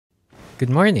Good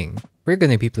morning. We're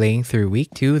gonna be playing through week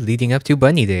 2 leading up to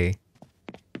Bunny Day.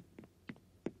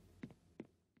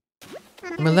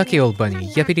 I'm a lucky old bunny,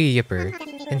 yippity yipper.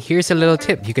 And here's a little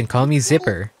tip, you can call me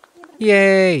Zipper.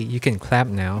 Yay! You can clap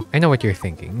now. I know what you're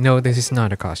thinking. No, this is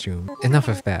not a costume. Enough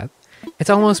of that.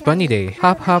 It's almost Bunny Day.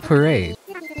 Hop hop hooray.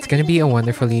 It's gonna be a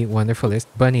wonderfulest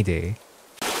bunny day.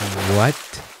 What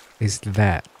is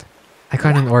that? I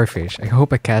caught an oarfish. I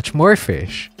hope I catch more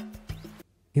fish.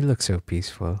 You look so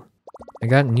peaceful. I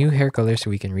got new hair color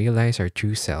so we can realize our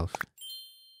true self.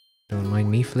 Don't mind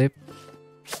me, Flip.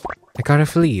 I caught a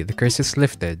flea. The curse is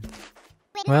lifted.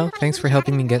 Well, thanks for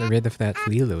helping me get rid of that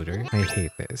flea loader. I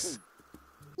hate this.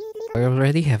 I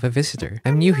already have a visitor.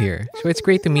 I'm new here, so it's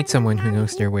great to meet someone who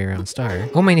knows their way around Star.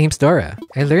 Oh, my name's Dora.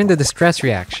 I learned the distress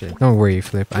reaction. Don't worry,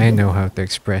 Flip. I know how to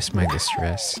express my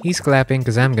distress. He's clapping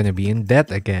because I'm gonna be in debt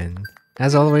again.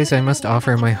 As always, I must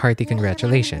offer my hearty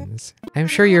congratulations. I'm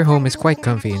sure your home is quite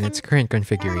comfy in its current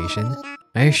configuration.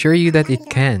 I assure you that it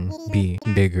can be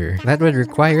bigger. That would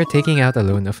require taking out a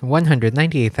loan of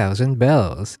 198,000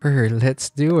 bells.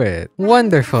 Let's do it.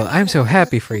 Wonderful! I'm so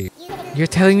happy for you. You're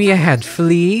telling me I had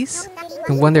fleas?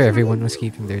 No wonder everyone was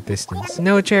keeping their distance.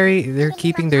 No, Cherry, they're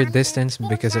keeping their distance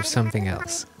because of something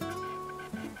else.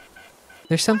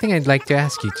 There's something I'd like to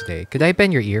ask you today. Could I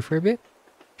bend your ear for a bit?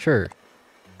 Sure.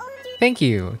 Thank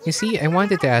you. You see, I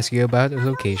wanted to ask you about a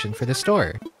location for the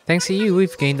store. Thanks to you,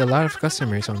 we've gained a lot of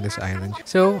customers on this island.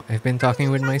 So, I've been talking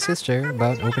with my sister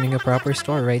about opening a proper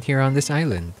store right here on this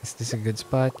island. Is this a good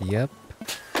spot? Yep.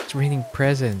 It's raining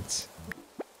presents.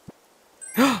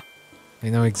 I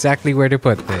know exactly where to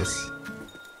put this.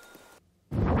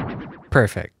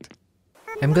 Perfect.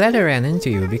 I'm glad I ran into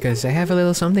you because I have a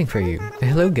little something for you. A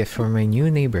hello gift for my new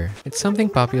neighbor. It's something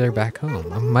popular back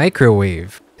home. A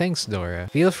microwave. Thanks, Dora.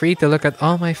 Feel free to look at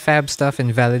all my fab stuff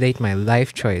and validate my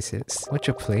life choices. What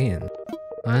you playing?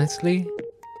 Honestly,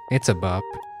 it's a bop.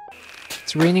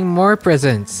 It's raining more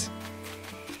presents.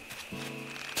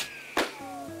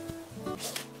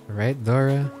 Alright,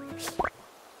 Dora.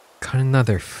 Got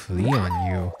another flea on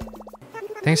you.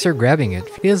 Thanks for grabbing it.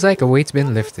 Feels like a weight's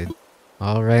been lifted.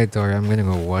 Alright, Dora, I'm gonna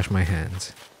go wash my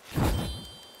hands.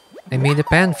 I made a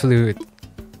pan flute.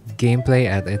 Gameplay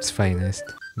at its finest.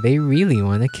 They really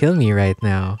want to kill me right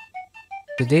now.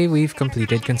 Today we've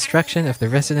completed construction of the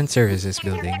resident services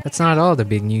building. That's not all the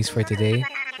big news for today.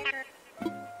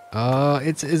 Oh,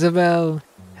 it's Isabel!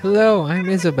 Hello, I'm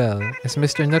Isabel. As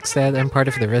Mr. Nook said, I'm part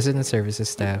of the resident services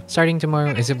staff. Starting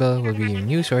tomorrow, Isabel will be your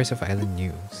new source of island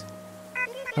news.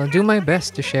 I'll do my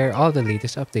best to share all the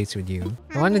latest updates with you.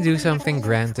 I want to do something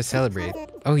grand to celebrate.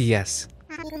 Oh yes,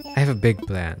 I have big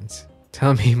plans.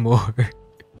 Tell me more.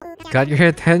 Got your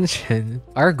attention.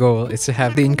 Our goal is to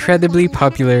have the incredibly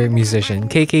popular musician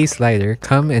KK Slider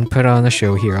come and put on a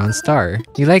show here on Star.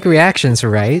 You like reactions,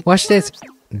 right? Watch this.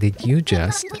 Did you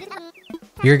just?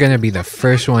 You're gonna be the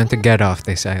first one to get off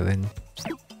this island.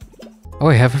 Oh,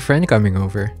 I have a friend coming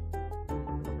over.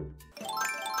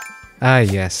 Ah,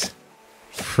 yes.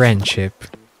 Friendship.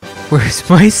 Where's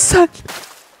my son?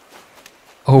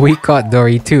 Oh, we caught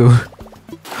Dory too.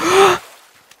 I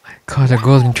caught a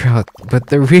golden trout, but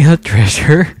the real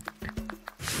treasure?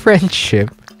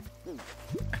 Friendship.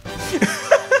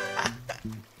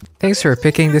 Thanks for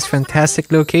picking this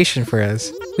fantastic location for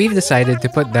us. We've decided to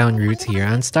put down roots here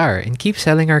on Star and keep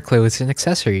selling our clothes and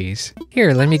accessories.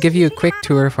 Here, let me give you a quick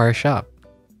tour of our shop.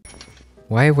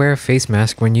 Why wear a face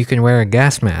mask when you can wear a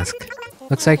gas mask?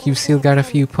 Looks like you've still got a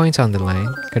few points on the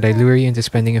line. Could I lure you into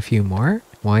spending a few more?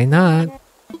 Why not?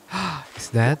 Is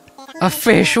that a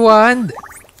fish wand?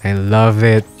 I love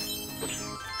it.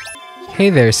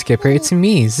 Hey there, Skipper. It's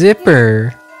me,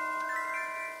 Zipper.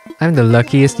 I'm the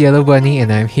luckiest yellow bunny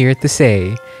and I'm here to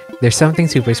say there's something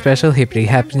super special hippity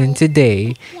happening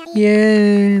today.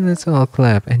 Yeah, let's all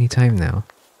clap anytime now.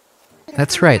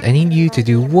 That's right, I need you to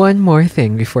do one more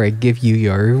thing before I give you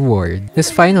your reward. This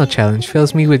final challenge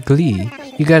fills me with glee.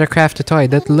 You gotta craft a toy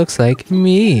that looks like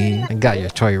me. I got your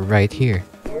toy right here.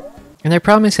 And I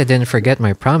promise I didn't forget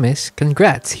my promise.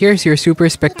 Congrats, here's your super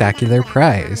spectacular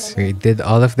prize. We did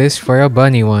all of this for a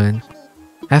bunny one.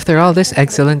 After all this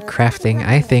excellent crafting,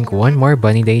 I think one more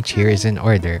Bunny Day cheer is in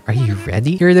order. Are you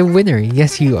ready? You're the winner.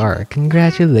 Yes, you are.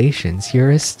 Congratulations,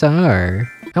 you're a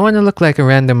star. I want to look like a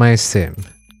randomized sim.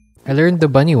 I learned the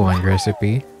bunny wand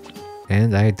recipe,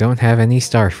 and I don't have any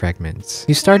star fragments.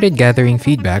 We started gathering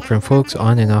feedback from folks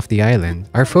on and off the island.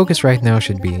 Our focus right now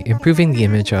should be improving the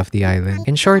image of the island.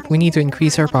 In short, we need to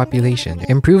increase our population,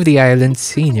 improve the island's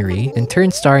scenery, and turn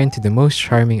Star into the most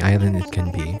charming island it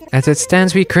can be. As it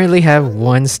stands, we currently have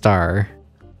 1 star.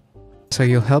 So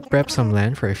you'll help prep some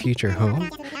land for a future home?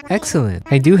 Excellent.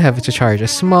 I do have to charge a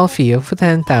small fee of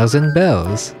 10,000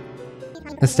 bells.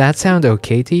 Does that sound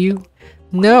okay to you?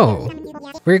 No!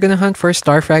 We're gonna hunt for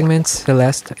star fragments,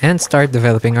 Celeste, and start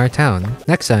developing our town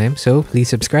next time, so please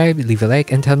subscribe, leave a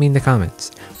like, and tell me in the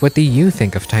comments. What do you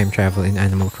think of time travel in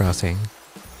Animal Crossing?